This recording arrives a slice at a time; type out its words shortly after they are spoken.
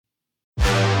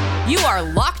You are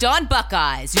Locked On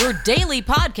Buckeyes, your daily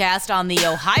podcast on the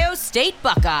Ohio State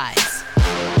Buckeyes.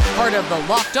 Part of the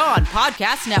Locked On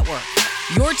Podcast Network,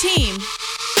 your team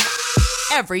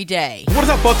every day. What is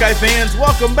up, Buckeye fans?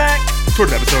 Welcome back to an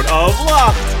episode of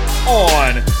Locked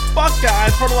On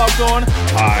Buckeyes, part of Locked On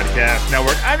Podcast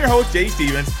Network. I'm your host, Jay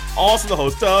Stevens, also the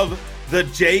host of the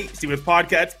Jay Stevens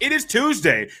Podcast. It is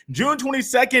Tuesday, June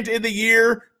 22nd in the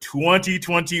year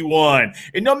 2021.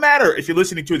 And no matter if you're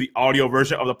listening to the audio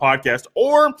version of the podcast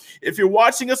or if you're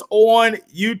watching us on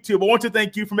YouTube, I want to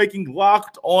thank you for making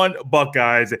Locked On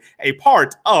Buckeyes a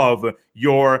part of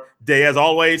your day. As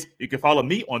always, you can follow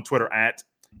me on Twitter at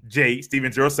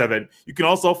JStevens07. You can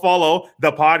also follow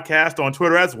the podcast on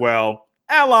Twitter as well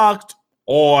at Locked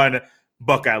On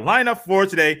Buckeye. Lineup for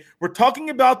today, we're talking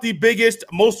about the biggest,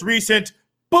 most recent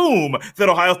boom that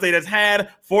Ohio State has had.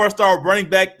 Four-star running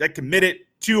back that committed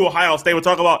to Ohio State. We'll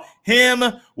talk about him,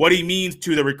 what he means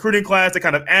to the recruiting class, the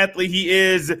kind of athlete he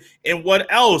is, and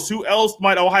what else, who else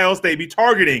might Ohio State be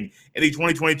targeting in the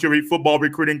 2022 football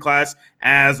recruiting class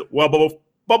as well.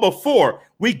 But before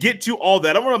we get to all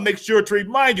that, I want to make sure to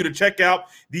remind you to check out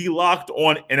the Locked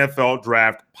On NFL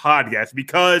Draft podcast,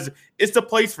 because it's the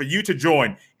place for you to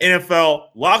join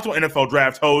Locked On NFL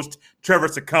Draft host Trevor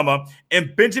Sakuma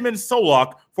and Benjamin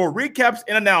Solak for recaps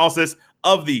and analysis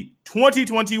of the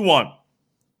 2021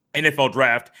 NFL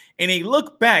Draft and a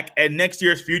look back at next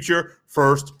year's future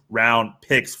first-round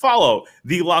picks. Follow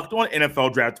the Locked On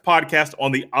NFL Draft podcast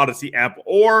on the Odyssey app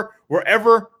or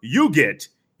wherever you get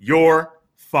your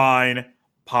fine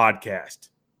podcast.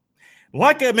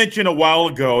 Like I mentioned a while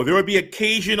ago, there would be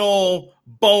occasional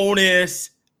bonus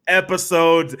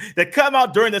episodes that come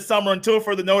out during the summer until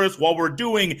further notice while we're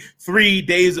doing 3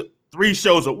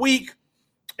 shows a week.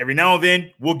 Every now and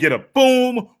then, we'll get a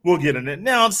boom, we'll get an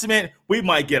announcement, we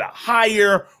might get a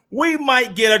hire, we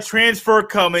might get a transfer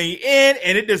coming in,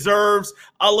 and it deserves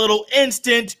a little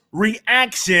instant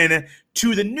reaction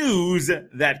to the news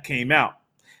that came out.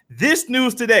 This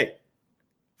news today: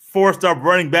 four-star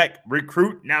running back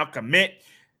recruit, now commit,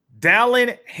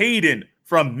 Dallan Hayden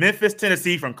from Memphis,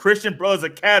 Tennessee, from Christian Brothers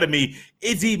Academy,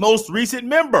 is the most recent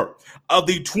member of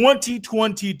the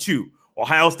 2022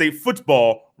 Ohio State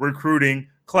football recruiting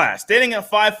class. Standing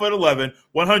at 5'11",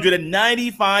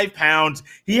 195 pounds,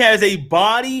 he has a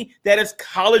body that is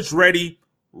college-ready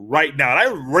right now. And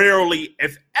I rarely,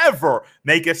 if ever,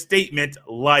 make a statement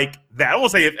like that. I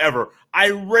won't say if ever.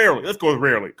 Let's go with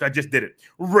rarely, because I just did it.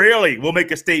 Rarely will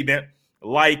make a statement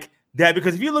like that,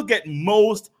 because if you look at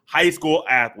most high school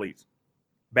athletes,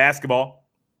 basketball,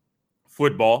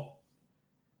 football,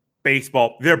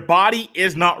 baseball, their body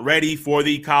is not ready for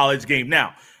the college game.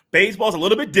 Now, baseball is a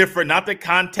little bit different, not the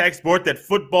contact sport that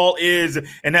football is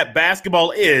and that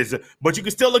basketball is, but you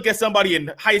can still look at somebody in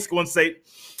high school and say,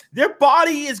 their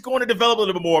body is going to develop a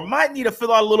little bit more, might need to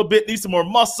fill out a little bit, need some more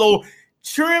muscle,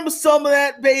 trim some of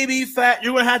that baby fat.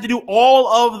 You're going to have to do all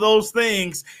of those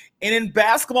things. And in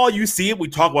basketball, you see it. We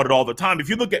talk about it all the time. If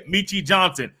you look at Meechie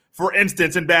Johnson, for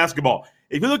instance, in basketball,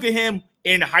 if you look at him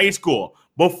in high school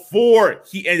before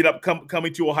he ended up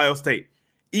coming to Ohio State,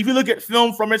 if you look at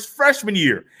film from his freshman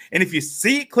year, and if you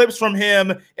see clips from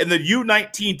him in the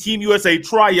U19 Team USA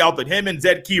tryout that him and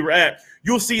Zed Key were at,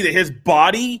 you'll see that his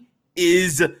body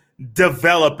is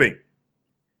developing.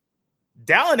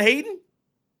 Dallan Hayden,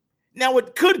 now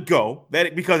it could go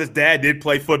that because his dad did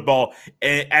play football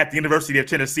at the University of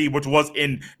Tennessee, which was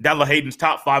in Dallan Hayden's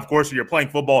top 5 course. You're playing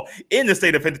football in the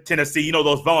state of Tennessee. You know,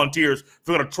 those volunteers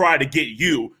are going to try to get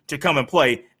you to come and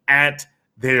play at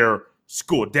their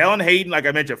school. Dallan Hayden, like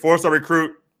I mentioned, 4-star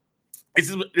recruit. This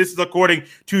is according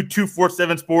to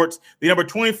 247 Sports, the number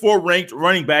 24 ranked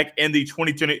running back in the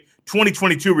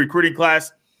 2022 recruiting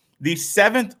class, the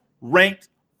 7th ranked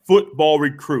football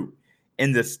recruit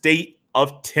in the state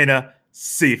of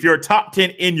Tennessee. If you're a top 10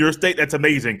 in your state, that's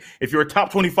amazing. If you're a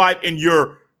top 25 in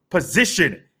your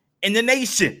position in the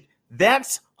nation,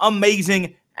 that's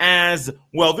amazing as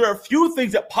well. There are a few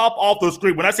things that pop off the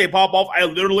screen. When I say pop off, I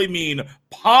literally mean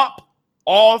pop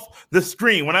off the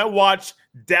screen when I watch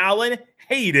Dallan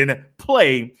Hayden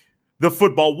play the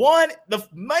football. One of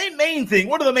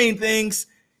the main things,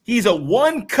 he's a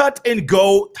one cut and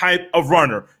go type of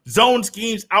runner. Zone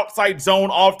schemes, outside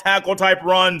zone, off tackle type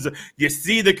runs. You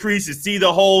see the crease, you see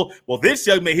the hole. Well, this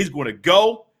young man, he's going to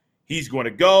go,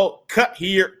 cut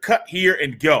here,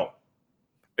 and go.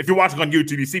 If you're watching on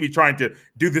YouTube, you see me trying to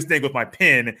do this thing with my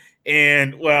pen.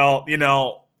 And, well, you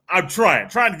know, I'm trying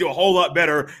to do a whole lot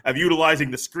better of utilizing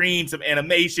the screen, some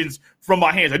animations from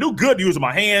my hands. I do good using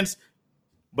my hands,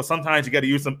 but sometimes you got to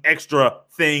use some extra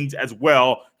things as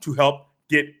well to help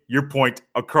get your point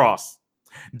across.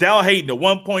 Dal Hayden, the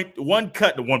one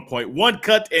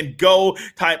cut and go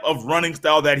type of running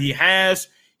style that he has.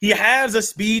 He has a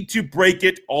speed to break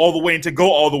it all the way and to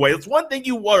go all the way. That's one thing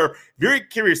you were very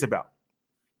curious about.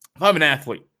 If I'm an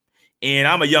athlete and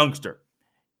I'm a youngster,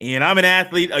 and I'm an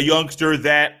athlete, a youngster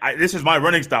this is my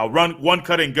running style. Run, one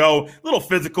cut and go, little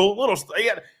physical,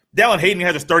 Dallin Hayden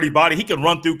has a sturdy body. He can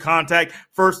run through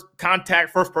first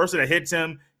person that hits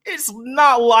him. It's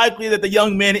not likely that the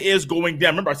young man is going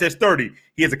down. Remember, I said 30.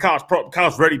 He has a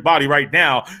college-ready body right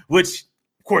now, which,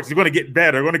 of course, he's going to get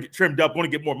better, going to get trimmed up, going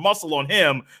to get more muscle on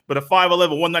him. But a 5'11",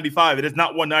 195, it is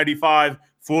not 195,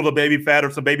 full of baby fat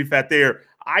or some baby fat there.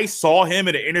 I saw him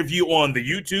in an interview on the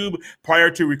YouTube prior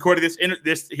to recording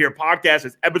this here podcast,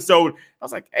 this episode. I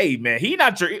was like, hey, man, he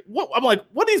not sure. I'm like,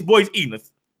 what are these boys eating?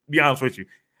 Let's be honest with you.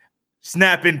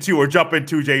 Snap into or jump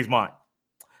into Jay's mind.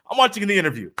 I'm watching the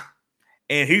interview,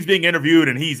 and he's being interviewed,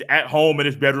 and he's at home in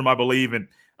his bedroom, I believe, and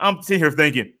I'm sitting here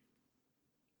thinking,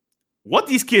 what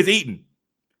these kids eating?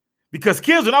 Because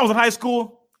kids, when I was in high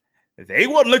school, they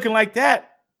wasn't looking like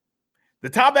that. The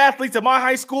top athletes at my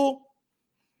high school,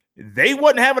 they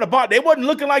wasn't having a body. They wasn't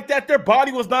looking like that. Their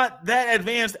body was not that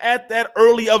advanced at that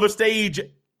early of a stage.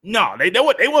 No, they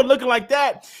weren't looking like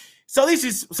that. So these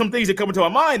are some things that come into my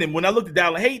mind. And when I looked at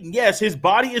Dallin Hayden, yes, his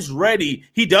body is ready.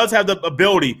 He does have the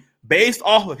ability based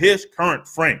off of his current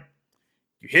frame.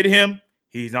 You hit him,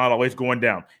 he's not always going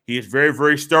down. He is very,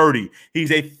 very sturdy.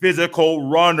 He's a physical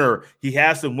runner. He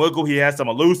has some wiggle. He has some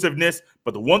elusiveness.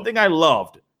 But the one thing I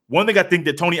think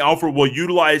that Tony Alford will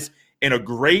utilize in a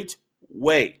great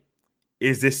way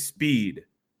is this speed.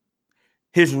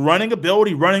 His running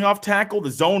ability, running off tackle, the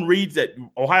zone reads that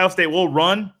Ohio State will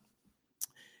run.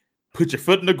 Put your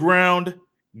foot in the ground.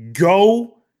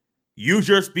 Go. Use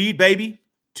your speed, baby,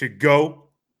 to go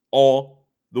all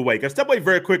the way. Got to step away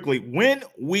very quickly. When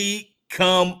we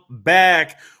come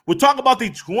back, we'll talk about the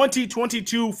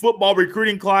 2022 football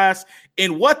recruiting class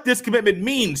and what this commitment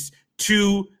means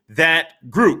to that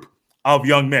group of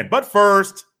young men. But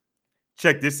first,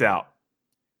 check this out.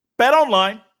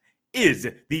 BetOnline is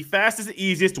the fastest and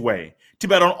easiest way to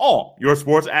bet on all your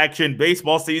sports action.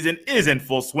 Baseball season is in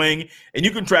full swing, and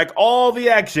you can track all the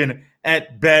action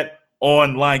at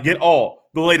BetOnline. Get all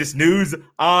the latest news,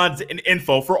 odds, and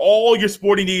info for all your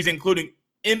sporting needs, including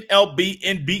MLB,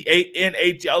 NBA,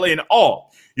 NHL, and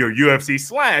all your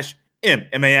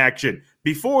UFC/MMA action.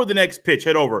 Before the next pitch,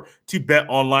 head over to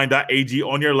betonline.ag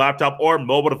on your laptop or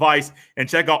mobile device and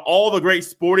check out all the great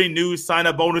sporting news,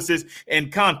 sign-up bonuses,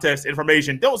 and contest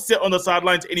information. Don't sit on the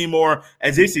sidelines anymore,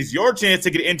 as this is your chance to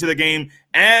get into the game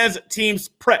as teams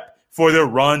prep for their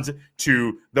runs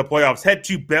to the playoffs. Head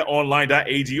to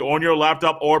betonline.ag on your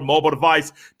laptop or mobile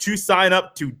device to sign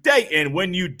up today. And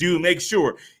when you do, make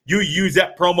sure you use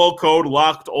that promo code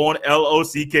LOCKEDON,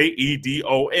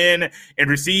 LOCKEDON, and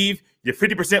receive your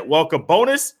 50% welcome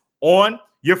bonus on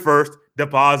your first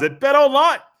deposit.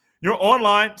 BetOnline, your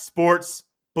online sports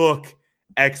book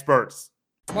experts.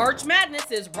 March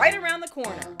Madness is right around the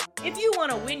corner. If you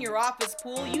want to win your office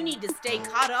pool, you need to stay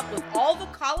caught up with all the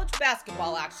college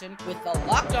basketball action with the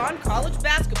Locked On College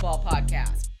Basketball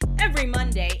Podcast. Every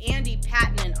Monday, Andy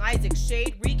Patton and Isaac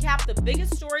Shade recap the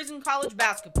biggest stories in college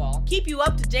basketball, keep you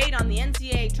up to date on the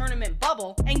NCAA tournament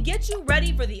bubble, and get you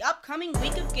ready for the upcoming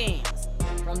week of games.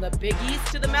 From the Big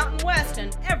East to the Mountain West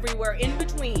and everywhere in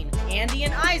between, Andy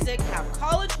and Isaac have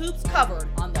college hoops covered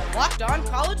on the Locked On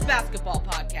College Basketball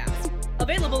Podcast.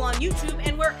 Available on YouTube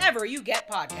and wherever you get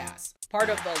podcasts. Part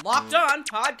of the Locked On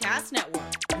Podcast Network.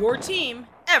 Your team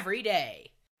every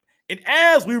day. And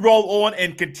as we roll on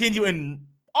and continue and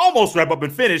almost wrap up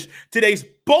and finish today's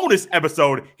bonus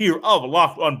episode here of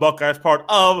Locked On Buckeyes, part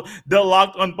of the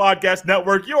Locked On Podcast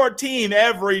Network, your team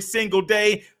every single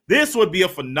day. This would be a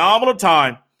phenomenal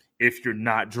time if you're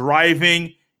not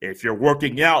driving, if you're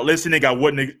working out, listening. I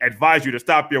wouldn't advise you to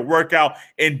stop your workout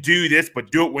and do this, but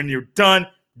do it when you're done.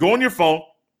 Go on your phone,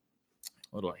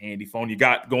 a little handy phone you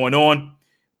got going on.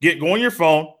 Go on your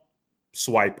phone,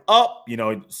 swipe up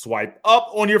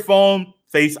on your phone,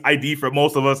 Face ID for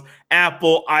most of us,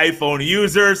 Apple, iPhone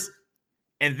users,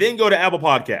 and then go to Apple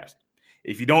Podcast.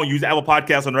 If you don't use Apple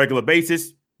Podcast on a regular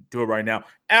basis, do it right now.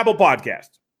 Apple Podcast.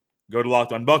 Go to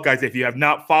Locked On Buckeyes. If you have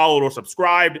not followed or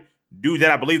subscribed, do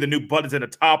that. I believe the new button's in the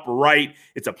top right.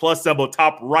 It's a plus symbol,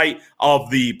 top right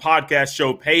of the podcast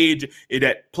show page.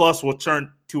 That plus will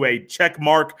turn to a check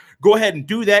mark. Go ahead and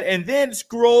do that, and then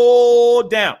scroll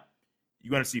down.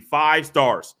 You're going to see 5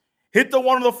 stars. Hit the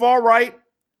one on the far right.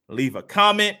 Leave a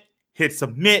comment. Hit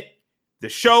submit. The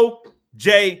show,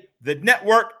 Jay, the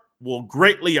network will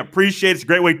greatly appreciate it. It's a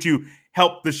great way to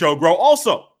help the show grow.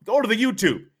 Also, go to the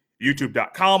YouTube,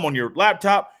 youtube.com on your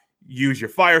laptop. use your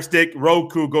Fire Stick,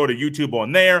 Roku, go to YouTube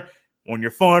on there. On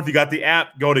your phone, if you got the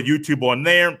app, go to YouTube on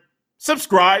there.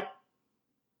 Subscribe.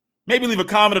 Maybe leave a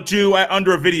comment or two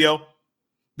under a video.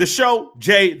 The show,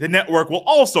 Jay, the network, will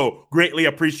also greatly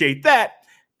appreciate that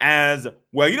as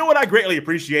well. You know what I greatly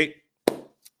appreciate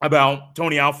about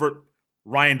Tony Alford,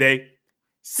 Ryan Day,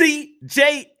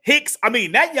 C.J. Hicks? I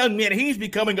mean, that young man, he's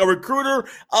becoming a recruiter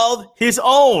of his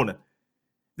own.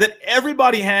 That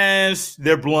everybody has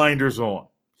their blinders on.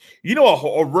 You know,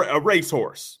 a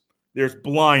racehorse, there's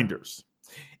blinders.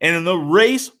 And in the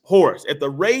racehorse, if the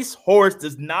racehorse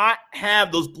does not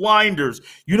have those blinders,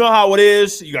 you know how it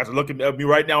is. You guys are looking at me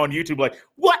right now on YouTube like,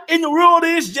 what in the world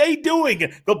is Jay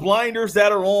doing? The blinders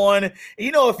that are on. And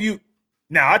you know,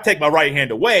 now I take my right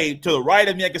hand away. To the right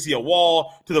of me, I can see a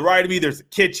wall. To the right of me, there's a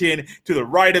kitchen. To the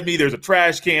right of me, there's a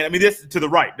trash can. I mean, this to the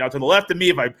right. Now, to the left of me,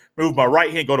 if I move my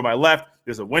right hand, go to my left,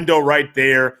 there's a window right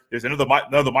there. There's another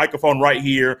microphone right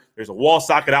here. There's a wall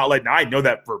socket outlet. Now, I know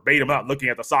that verbatim. I'm not looking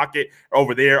at the socket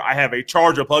over there. I have a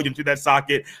charger plugged into that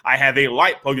socket. I have a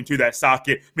light plugged into that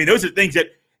socket. I mean, those are things that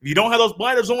if you don't have those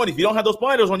blinders on,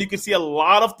 you can see a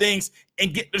lot of things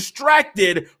and get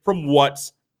distracted from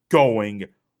what's going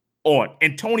on.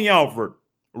 And Tony Alford,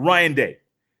 Ryan Day,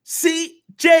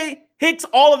 C.J. Hicks,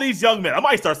 all of these young men. I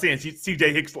might start saying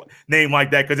C.J. Hicks' name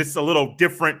like that because it's a little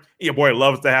different. Your boy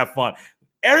loves to have fun.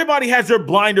 Everybody has their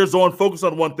blinders on, focus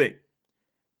on one thing.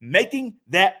 Making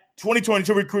that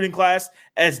 2022 recruiting class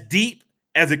as deep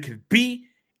as it could be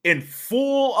and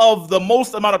full of the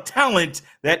most amount of talent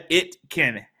that it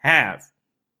can have.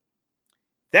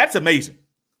 That's amazing.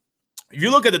 If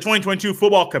you look at the 2022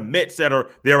 football commits that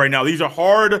are there right now, these are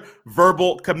hard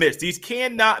verbal commits. These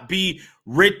cannot be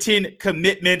written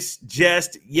commitments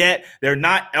just yet. They're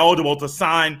not eligible to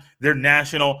sign their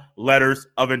national letters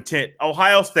of intent.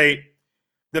 Ohio State,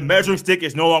 the measuring stick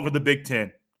is no longer the Big Ten.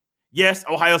 Yes,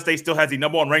 Ohio State still has the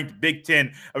number one ranked Big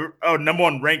Ten, number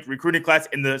one ranked recruiting class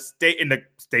in the state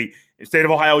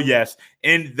of Ohio. Yes,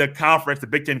 in the conference, the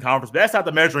Big Ten conference, but that's not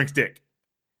the measuring stick.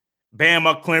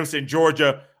 Bama, Clemson,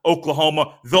 Georgia,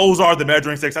 Oklahoma, those are the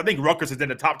measuring sticks. I think Rutgers is in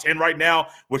the top 10 right now,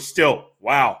 which still,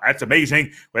 wow, that's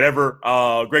amazing. Whatever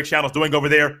Greg Schiano's doing over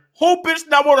there. Hope it's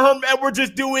not what Herm Edwards is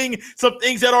doing, some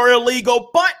things that are illegal,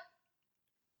 but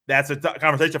that's a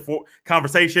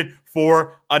conversation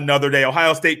for another day.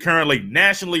 Ohio State currently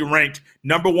nationally ranked,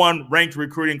 number one ranked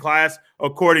recruiting class,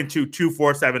 according to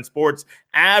 247 Sports.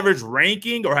 Average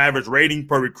ranking or average rating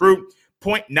per recruit,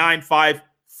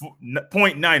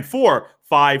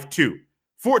 0.9452.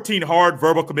 14 hard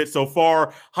verbal commits so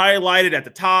far, highlighted at the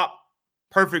top.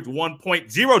 Perfect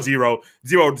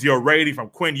 1.0000 rating from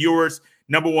Quinn Ewers,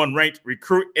 number one ranked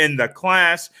recruit in the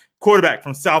class. Quarterback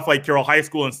from South Lake Carroll High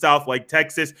School in South Lake,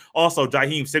 Texas. Also,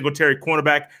 Jaheim Singletary,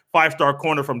 cornerback, five-star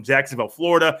corner from Jacksonville,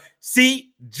 Florida.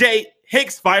 C.J.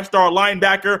 Hicks, five-star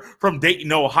linebacker from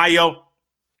Dayton, Ohio.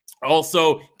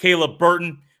 Also, Caleb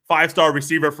Burton, five-star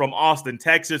receiver from Austin,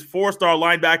 Texas. Four-star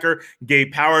linebacker,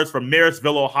 Gabe Powers from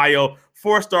Marysville, Ohio.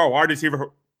 Four-star wide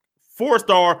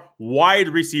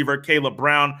receiver, Caleb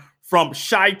Brown from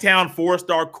Chi-Town.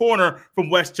 Four-star corner from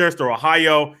Westchester,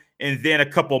 Ohio. And then a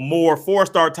couple more.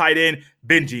 Four-star tight end,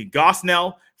 Benji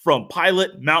Gosnell from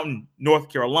Pilot Mountain, North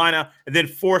Carolina. And then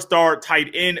four-star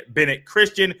tight end, Bennett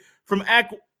Christian from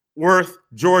Ackworth,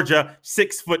 Georgia.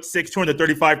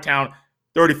 6'6",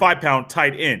 235-pound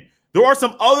tight end. There are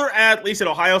some other athletes that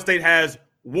Ohio State has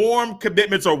warm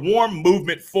commitments or warm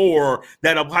movement for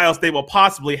that Ohio State will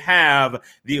possibly have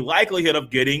the likelihood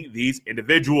of getting these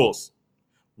individuals.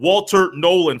 Walter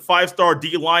Nolan, five-star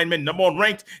D lineman, number one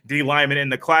ranked D lineman in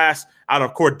the class out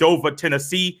of Cordova,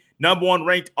 Tennessee. Number one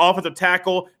ranked offensive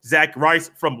tackle, Zach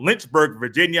Rice from Lynchburg,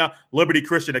 Virginia, Liberty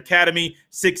Christian Academy,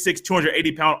 6'6",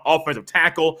 280-pound offensive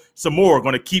tackle. Some more are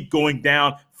going to keep going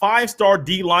down. Five-star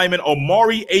D lineman,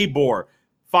 Omari Abor,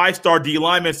 five-star D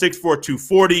lineman, 6'4",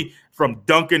 240 from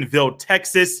Duncanville,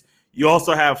 Texas. You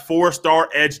also have four-star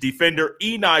edge defender,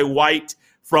 Eni White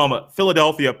from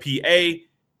Philadelphia, PA.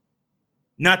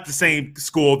 Not the same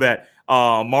school that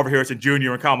Marvin Harrison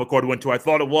Jr. and Kyle McCord went to. I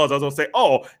thought it was. I was going to say,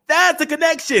 oh, that's a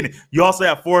connection. You also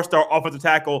have four-star offensive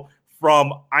tackle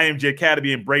from IMG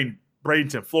Academy in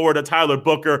Bradenton, Florida, Tyler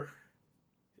Booker,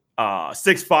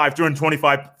 6'5",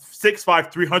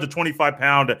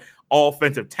 325-pound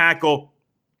offensive tackle.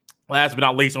 Last but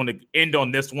not least, on the end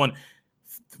on this one,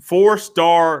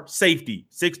 four-star safety,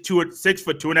 6 foot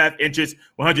 2.5 inches,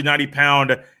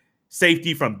 190-pound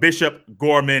safety from Bishop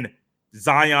Gorman,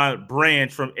 Zion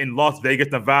Branch in Las Vegas,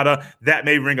 Nevada. That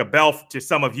may ring a bell to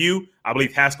some of you. I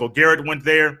believe Haskell Garrett went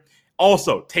there.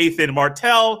 Also, Tathan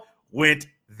Martell went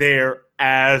there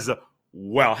as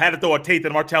well. Had to throw a Tate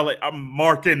and Martell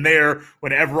mark in there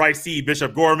whenever I see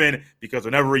Bishop Gorman, because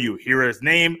whenever you hear his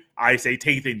name, I say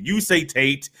Tate and you say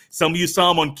Tate. Some of you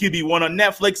saw him on QB1 on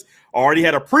Netflix, already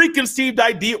had a preconceived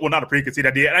idea, well, not a preconceived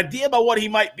idea, an idea about what he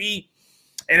might be,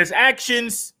 and his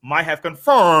actions might have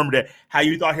confirmed how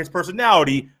you thought his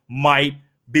personality might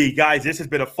be. Guys, this has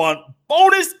been a fun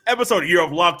bonus episode here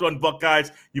of Locked On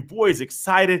Buckeyes. Your boy is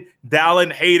excited.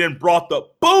 Dallin Hayden brought the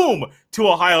boom to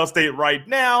Ohio State right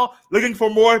now. Looking for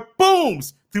more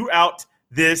booms throughout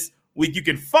this week. You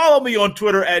can follow me on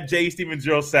Twitter at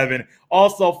jstevens07.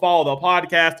 Also follow the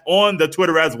podcast on the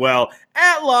Twitter as well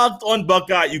at Locked On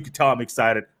Buckeye. You can tell I'm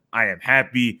excited. I am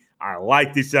happy. I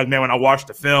like this young man. When I watch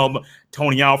the film,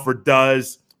 Tony Alford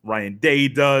does, Ryan Day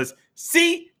does,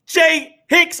 C.J.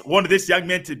 Hicks wanted this young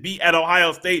man to be at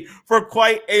Ohio State for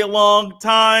quite a long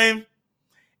time,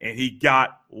 and he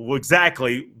got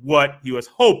exactly what he was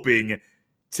hoping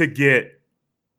to get